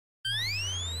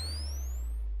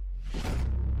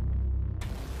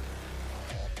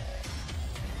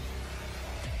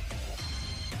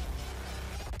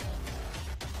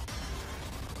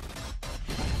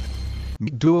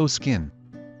DuoSkin.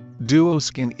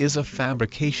 DuoSkin is a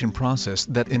fabrication process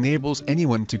that enables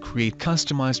anyone to create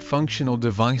customized functional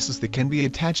devices that can be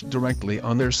attached directly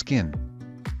on their skin.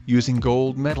 Using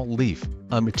gold metal leaf,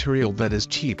 a material that is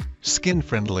cheap,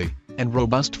 skin-friendly, and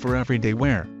robust for everyday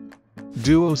wear.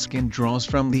 DuoSkin draws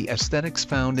from the aesthetics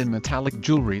found in metallic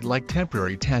jewelry like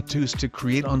temporary tattoos to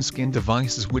create on-skin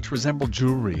devices which resemble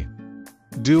jewelry.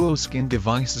 DuoSkin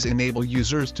devices enable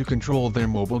users to control their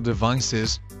mobile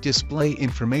devices, display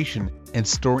information, and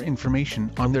store information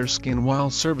on their skin while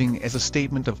serving as a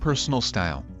statement of personal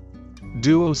style.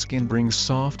 DuoSkin brings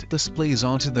soft displays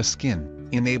onto the skin,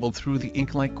 enabled through the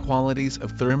ink-like qualities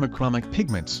of thermochromic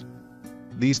pigments.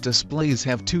 These displays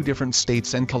have two different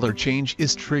states and color change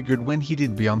is triggered when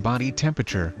heated beyond body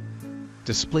temperature.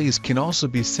 Displays can also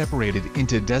be separated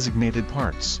into designated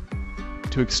parts.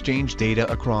 To exchange data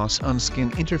across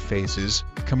on-skin interfaces,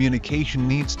 communication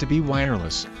needs to be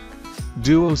wireless.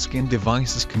 DuoSkin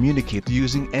devices communicate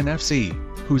using NFC,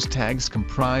 whose tags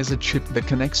comprise a chip that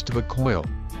connects to a coil.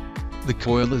 The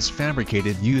coil is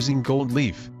fabricated using gold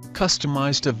leaf,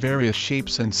 customized to various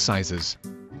shapes and sizes.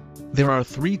 There are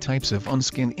three types of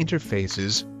on-skin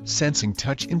interfaces: sensing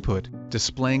touch input,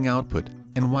 displaying output,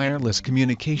 and wireless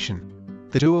communication.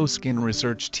 The DuoSkin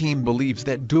research team believes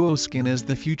that DuoSkin is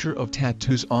the future of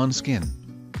tattoos on skin.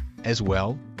 As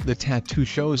well, the tattoo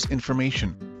shows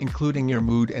information, including your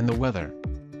mood and the weather.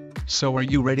 So are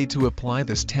you ready to apply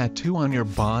this tattoo on your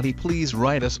body? Please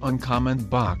write us on comment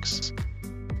box.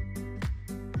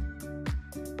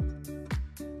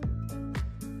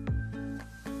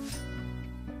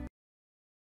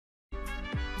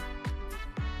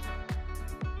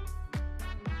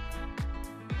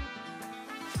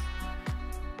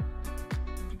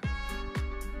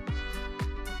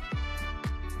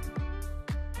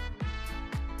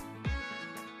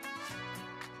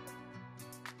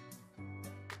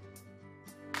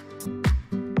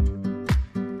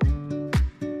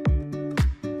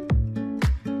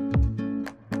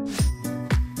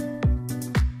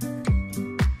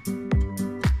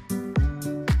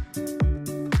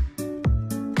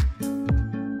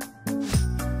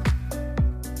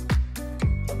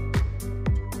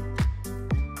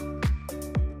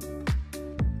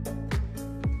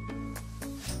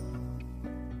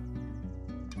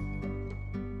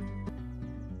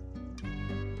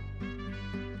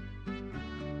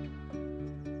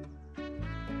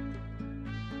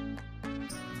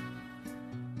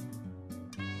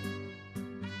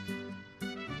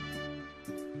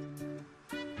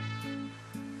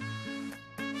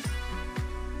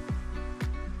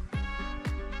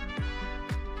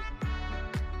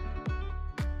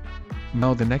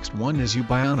 Now the next one is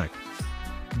YouBionic.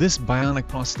 This bionic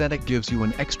prosthetic gives you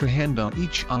an extra hand on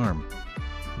each arm.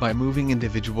 By moving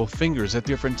individual fingers at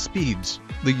different speeds,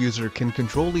 the user can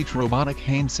control each robotic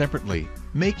hand separately,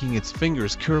 making its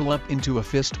fingers curl up into a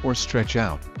fist or stretch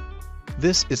out.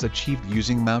 This is achieved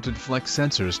using mounted flex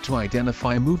sensors to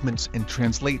identify movements and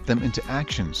translate them into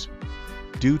actions.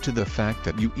 Due to the fact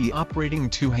that you are operating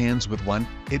two hands with one,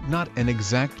 it's not an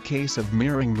exact case of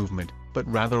mirroring movement, but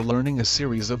rather learning a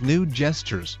series of new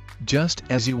gestures, just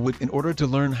as you would in order to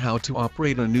learn how to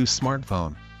operate a new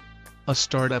smartphone. A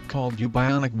startup called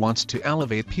YouBionic wants to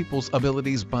elevate people's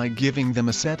abilities by giving them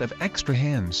a set of extra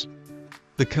hands.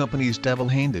 The company's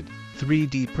double-handed,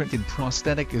 3D printed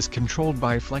prosthetic is controlled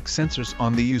by flex sensors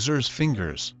on the user's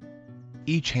fingers.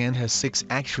 Each hand has 6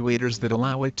 actuators that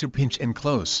allow it to pinch and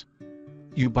close.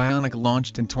 YouBionic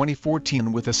launched in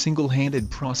 2014 with a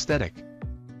single-handed prosthetic.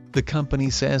 The company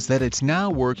says that it's now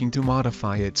working to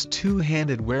modify its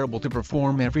two-handed wearable to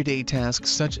perform everyday tasks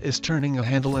such as turning a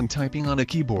handle and typing on a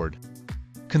keyboard.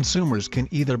 Consumers can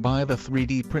either buy the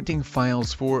 3D printing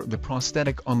files for the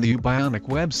prosthetic on the YouBionic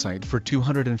website for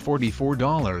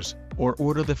 $244, or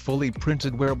order the fully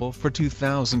printed wearable for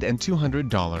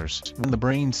 $2,200. When the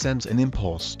brain sends an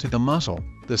impulse to the muscle,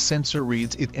 the sensor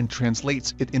reads it and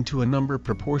translates it into a number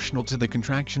proportional to the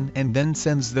contraction and then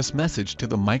sends this message to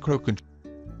the microcontroller.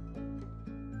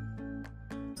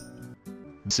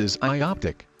 This is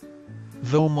Optik.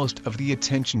 Though most of the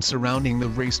attention surrounding the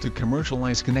race to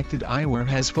commercialize connected eyewear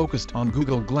has focused on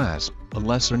Google Glass, a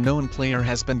lesser-known player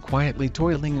has been quietly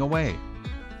toiling away.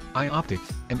 Optik,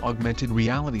 an augmented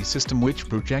reality system which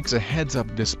projects a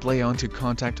heads-up display onto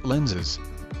contact lenses.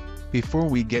 Before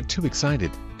we get too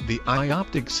excited, the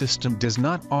Optik system does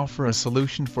not offer a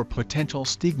solution for potential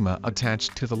stigma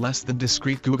attached to the less than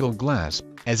discreet Google Glass,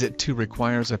 as it too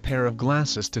requires a pair of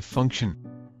glasses to function.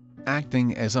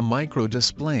 Acting as a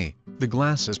micro-display, the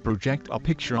glasses project a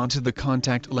picture onto the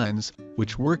contact lens,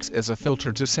 which works as a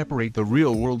filter to separate the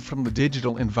real world from the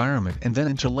digital environment and then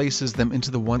interlaces them into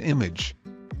the one image.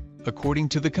 According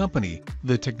to the company,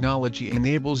 the technology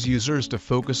enables users to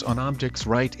focus on objects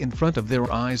right in front of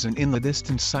their eyes and in the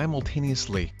distance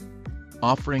simultaneously,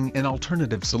 offering an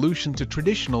alternative solution to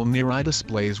traditional near-eye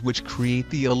displays which create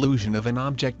the illusion of an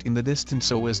object in the distance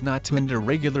so as not to hinder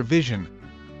regular vision.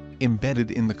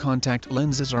 Embedded in the contact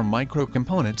lenses are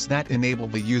micro-components that enable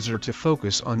the user to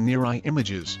focus on near-eye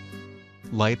images.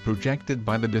 Light projected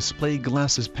by the display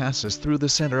glasses passes through the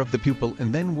center of the pupil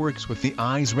and then works with the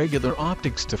eye's regular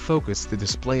optics to focus the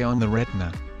display on the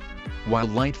retina, while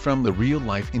light from the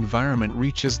real-life environment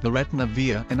reaches the retina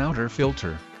via an outer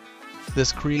filter.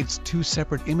 This creates two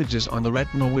separate images on the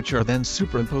retina which are then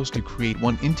superimposed to create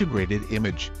one integrated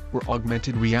image, or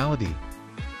augmented reality.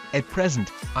 At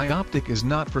present, Optik is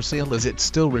not for sale as it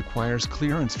still requires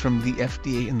clearance from the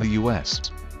FDA in the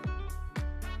US.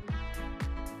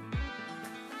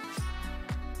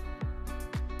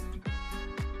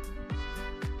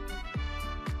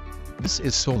 This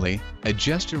is Soli, a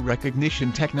gesture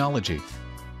recognition technology.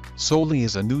 Soli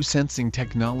is a new sensing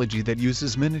technology that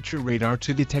uses miniature radar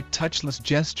to detect touchless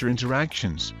gesture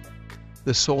interactions.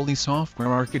 The Soli software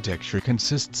architecture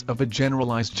consists of a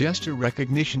generalized gesture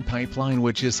recognition pipeline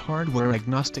which is hardware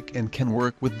agnostic and can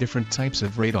work with different types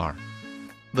of radar.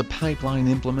 The pipeline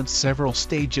implements several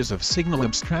stages of signal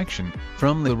abstraction,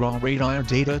 from the raw radar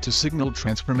data to signal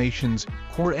transformations,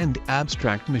 core and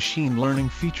abstract machine learning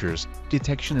features,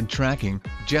 detection and tracking,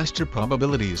 gesture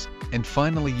probabilities, and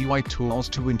finally UI tools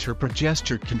to interpret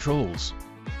gesture controls.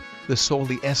 The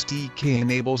Soli SDK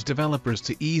enables developers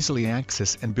to easily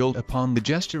access and build upon the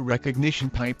gesture recognition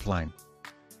pipeline.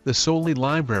 The Soli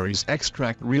libraries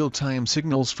extract real-time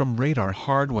signals from radar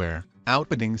hardware,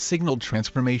 outputting signal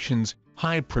transformations,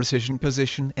 high-precision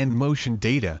position and motion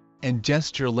data, and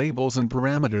gesture labels and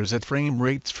parameters at frame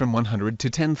rates from 100 to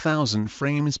 10,000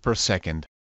 frames per second.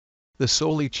 The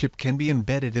Soli chip can be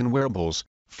embedded in wearables,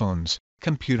 phones,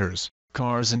 computers,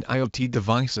 cars and IoT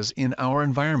devices in our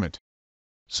environment.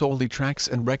 Soli tracks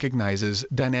and recognizes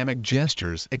dynamic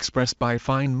gestures expressed by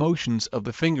fine motions of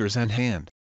the fingers and hand.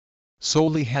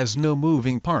 Soli has no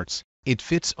moving parts, it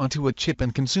fits onto a chip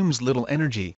and consumes little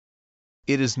energy.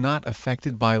 It is not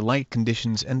affected by light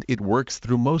conditions and it works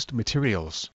through most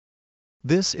materials.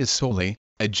 This is Soli,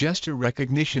 a gesture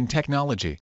recognition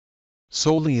technology.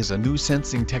 Soli is a new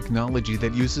sensing technology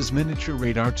that uses miniature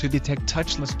radar to detect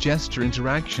touchless gesture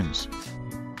interactions.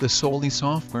 The Soli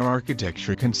software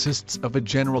architecture consists of a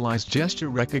generalized gesture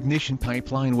recognition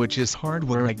pipeline which is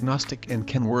hardware agnostic and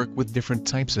can work with different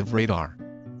types of radar.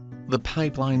 The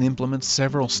pipeline implements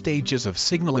several stages of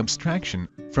signal abstraction,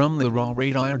 from the raw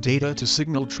radar data to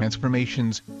signal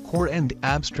transformations, core and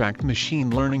abstract machine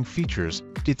learning features,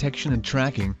 detection and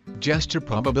tracking, gesture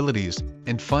probabilities,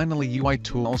 and finally UI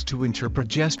tools to interpret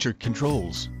gesture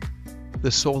controls.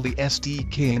 The Soli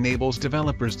SDK enables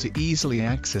developers to easily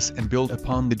access and build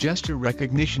upon the gesture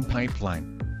recognition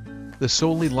pipeline. The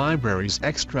Soli libraries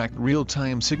extract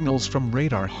real-time signals from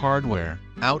radar hardware,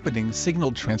 outputting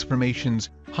signal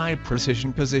transformations,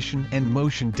 high-precision position and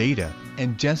motion data,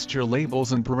 and gesture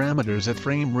labels and parameters at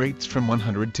frame rates from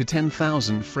 100 to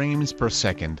 10,000 frames per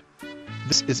second.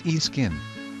 This is eSkin.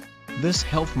 This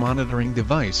health monitoring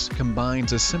device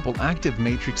combines a simple active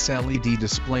matrix LED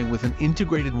display with an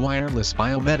integrated wireless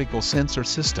biomedical sensor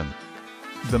system.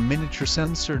 The miniature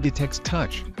sensor detects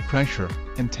touch, pressure,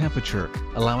 and temperature,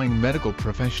 allowing medical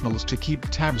professionals to keep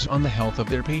tabs on the health of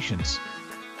their patients.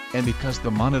 And because the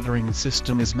monitoring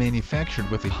system is manufactured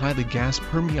with a highly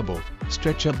gas-permeable,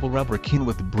 stretchable rubber kin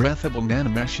with breathable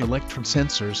nanomesh electrode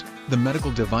sensors, the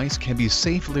medical device can be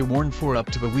safely worn for up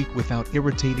to a week without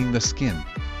irritating the skin.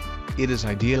 It is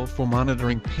ideal for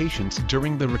monitoring patients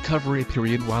during the recovery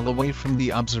period while away from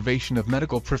the observation of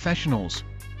medical professionals.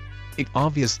 It's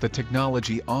obvious the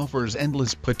technology offers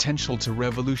endless potential to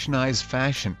revolutionize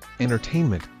fashion,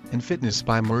 entertainment, and fitness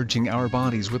by merging our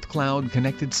bodies with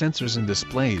cloud-connected sensors and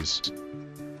displays.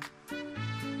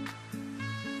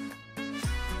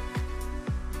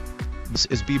 This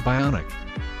is YouBionic.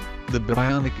 The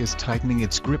YouBionic is tightening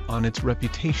its grip on its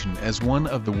reputation as one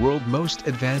of the world's most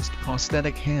advanced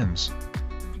prosthetic hands.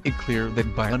 It's clear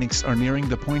that bionics are nearing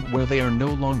the point where they are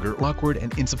no longer awkward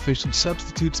and insufficient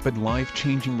substitutes but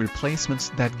life-changing replacements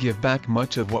that give back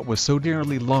much of what was so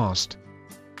dearly lost.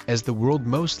 As the world's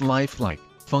most lifelike,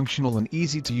 functional and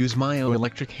easy-to-use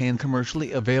myoelectric hand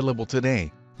commercially available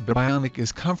today, YouBionic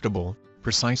is comfortable,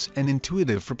 precise and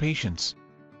intuitive for patients,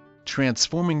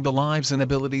 transforming the lives and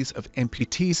abilities of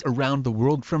amputees around the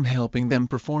world, from helping them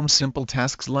perform simple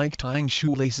tasks like tying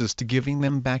shoelaces to giving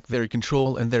them back their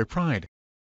control and their pride.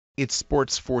 It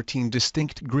sports 14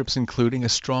 distinct grips including a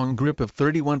strong grip of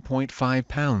 31.5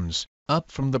 pounds,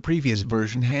 up from the previous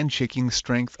version handshaking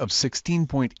strength of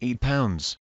 16.8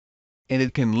 pounds. And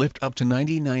it can lift up to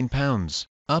 99 pounds,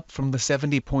 up from the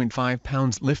 70.5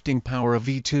 pounds lifting power of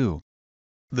V2.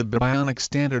 The bionic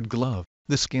standard glove,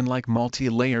 the skin-like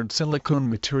multi-layered silicone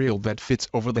material that fits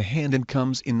over the hand and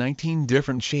comes in 19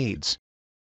 different shades,